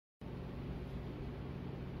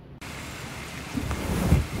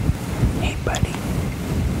buddy.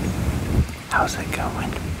 How's it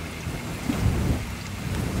going?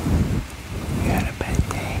 You had a bad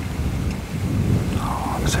day?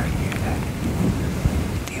 Oh, I'm sorry to hear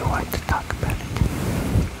that. Do you want to talk about it?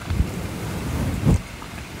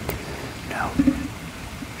 No?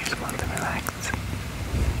 You just want to relax?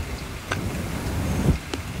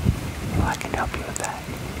 Well, I can help you with that.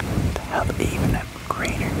 To help even a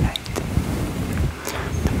greater night.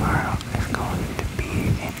 Tomorrow is going to be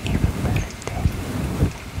an even better day.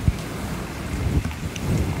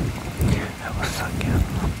 I will suck out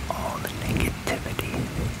all the negativity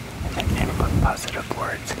and then input positive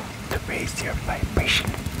words to raise your vibration.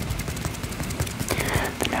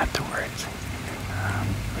 Then afterwards,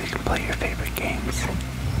 we can play your favorite games.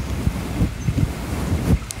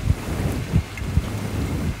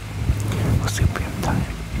 We'll see if we have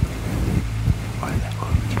time. Or then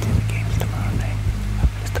we'll do the games tomorrow night.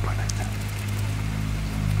 It's tomorrow night.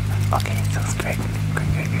 Okay, sounds great.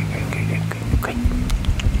 Great.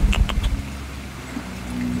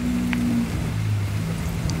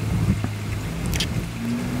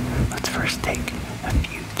 Let's first take a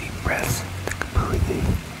few deep breaths to completely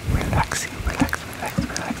relax you. Relax.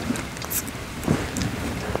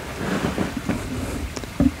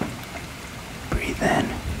 Breathe in.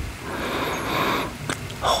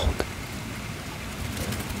 Hold.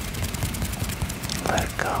 Let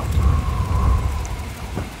it go.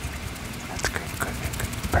 That's great.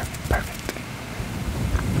 Perfect.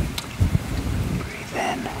 Breathe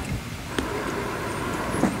in.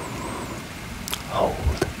 Hold.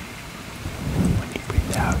 When you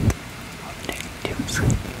breathe out, all the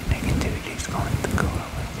negativity is going to go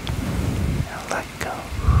away. Now let go.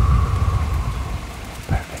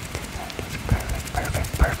 Perfect. That is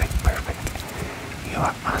perfect. You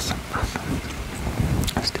are awesome.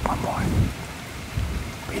 Let's do one more.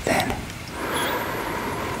 Breathe in.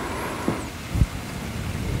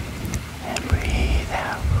 And breathe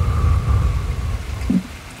out.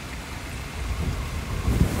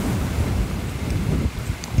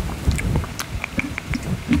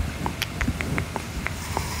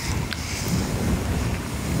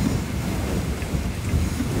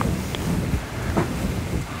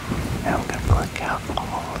 Now we're going to pluck out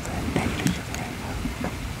all the negative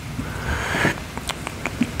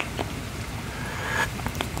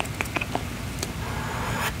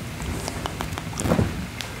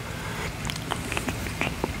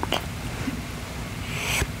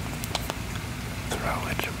Throw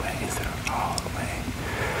it all away.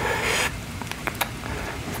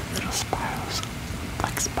 Little spirals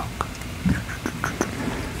like smoke.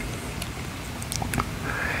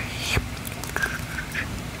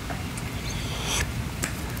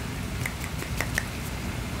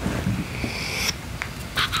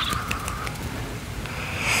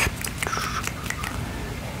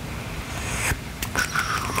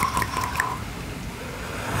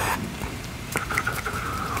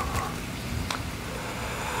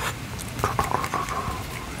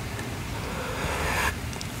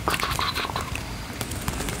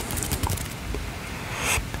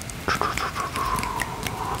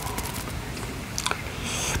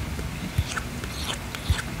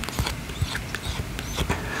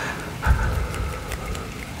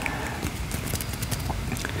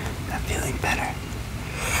 Not feeling better.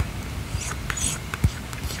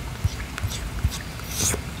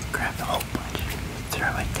 Grab the whole bunch,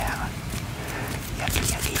 throw it down.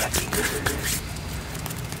 Yucky.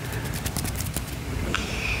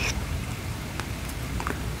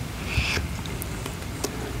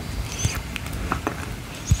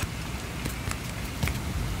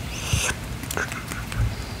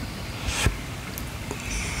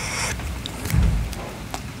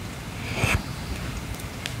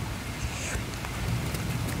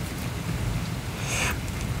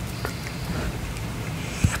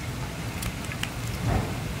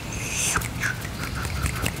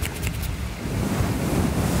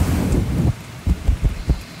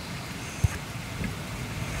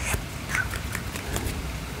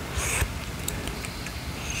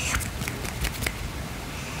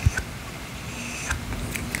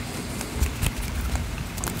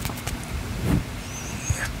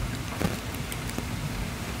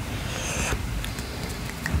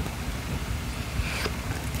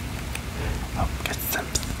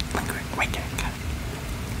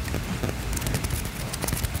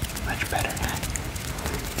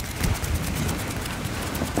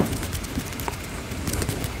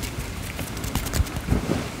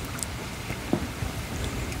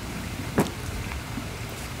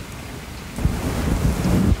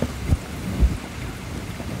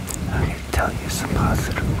 some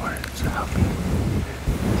positive words to help you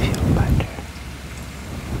feel better.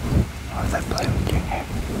 or that play with your hair.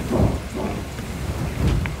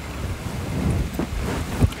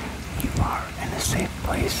 You are in a safe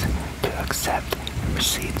place to accept and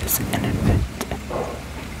receive this infinite,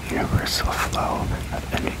 universal flow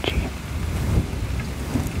of energy.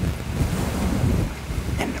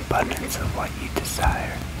 An abundance of what you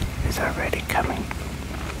desire is already coming.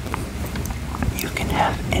 You can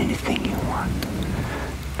have anything you want.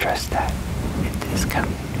 Trust that it is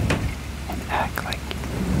coming and act like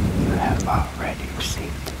you have already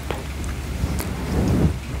received it.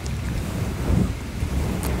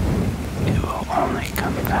 It will only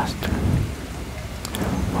come faster.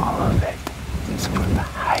 All of it is for the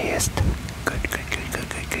highest good.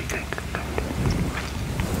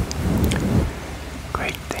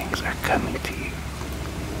 Great things are coming to you.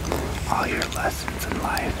 All your lessons in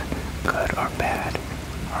life, good or bad,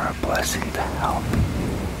 are a blessing to help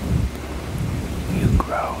you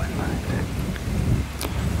grow in life.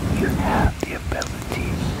 You have the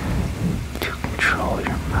ability to control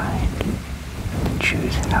your mind, to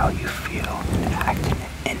choose how you feel and act in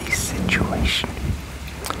any situation.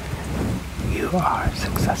 You are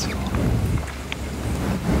successful.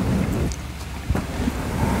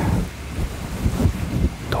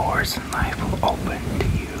 Doors in life will open to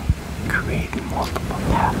you, creating multiple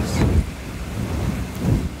paths.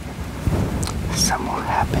 Some will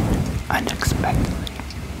happen unexpectedly.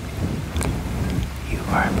 You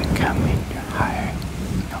are becoming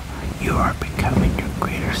you are becoming your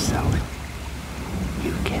greater self.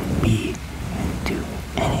 You can be and do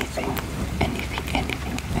anything.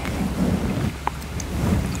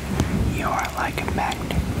 You are like a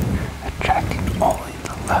magnet, attracting only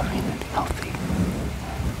the loving and healthy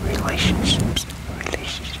relationships.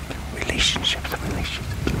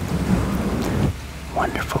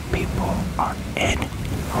 Wonderful people are in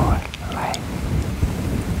your life.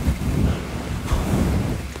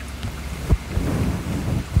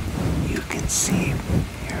 You can see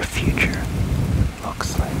your future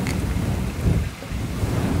looks like.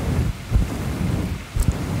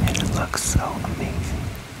 And it looks so amazing.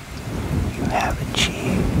 You have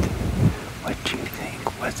achieved what you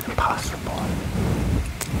think was impossible.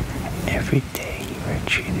 Every day you are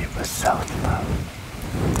treated with self-love,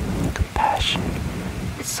 compassion,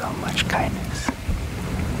 and so much kindness.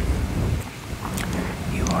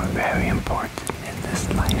 You are very important in this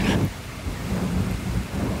life.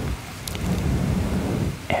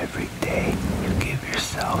 Every day you give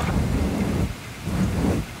yourself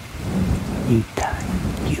you time,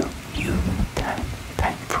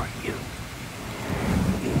 time for you.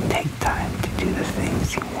 You take time to do the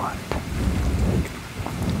things you want.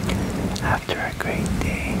 After a great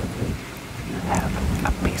day, you have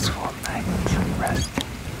a peaceful night's rest.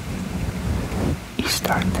 You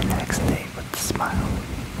start the next day with a smile.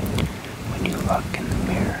 When you look in the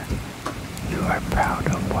mirror, you are proud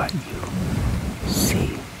of what you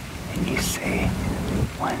see, and you say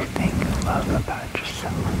one thing you love about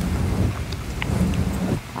yourself.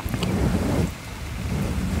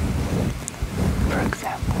 For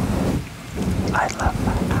example, I love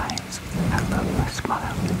my eyes, I love my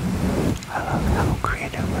smile, I love how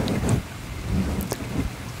creative I am.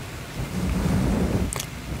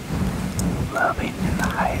 Loving in the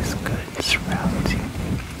highest good surrounds you.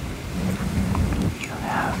 You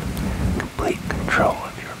have complete control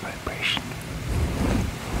of your vibration.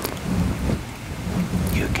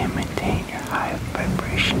 You can maintain your high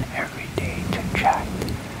vibration every day to attract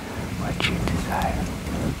what you desire.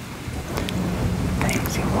 The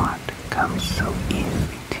things you want come so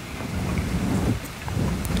easily to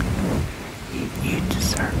you. You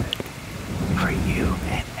deserve it for you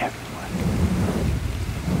and everyone.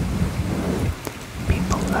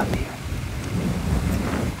 People love you.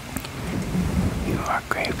 You are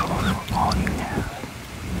grateful for all you have.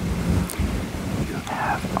 You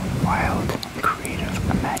have a wild and creative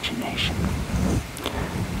imagination.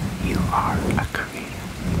 You are a creator.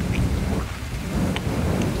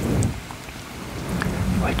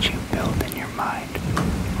 What you build in your mind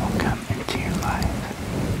will come into your life.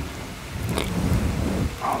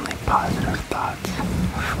 Only positive thoughts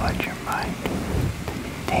flood your mind to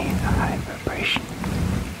maintain a high vibration.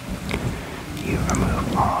 You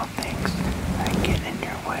remove all things that get in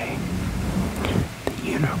your way. The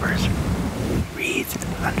universe reads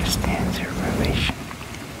and understands your vibration.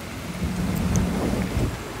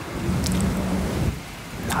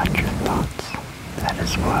 Not your thoughts. That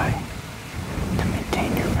is why, to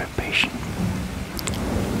maintain your vibration,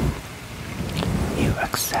 you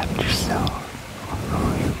accept yourself for who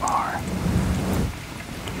you are.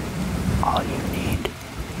 All you need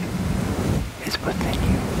is within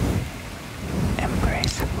you.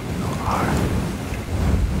 Embrace who you are.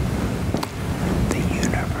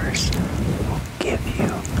 universe will give you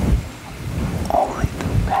only the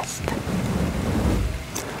best.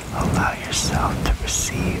 Allow yourself to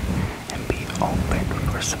receive and be open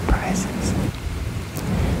for surprises.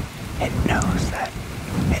 It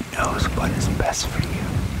knows what is best for you.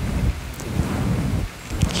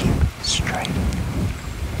 Keep striding.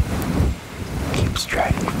 Keep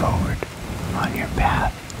striding forward on your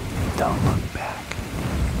path. Don't look back.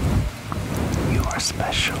 You are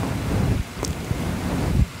special.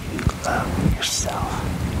 You love yourself.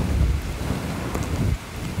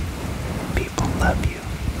 People love you.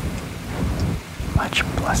 Much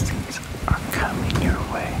blessings are coming your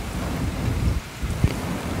way.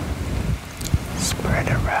 Spread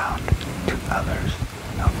around to others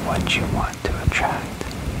of what you want to attract,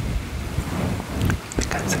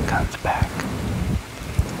 because it comes back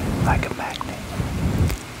like a magnet.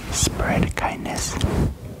 Spread kindness,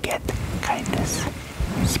 get kindness.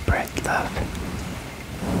 Spread love,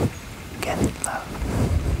 get love.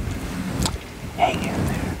 Hang in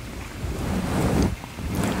there.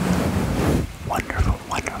 Wonderful,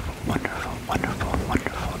 wonderful.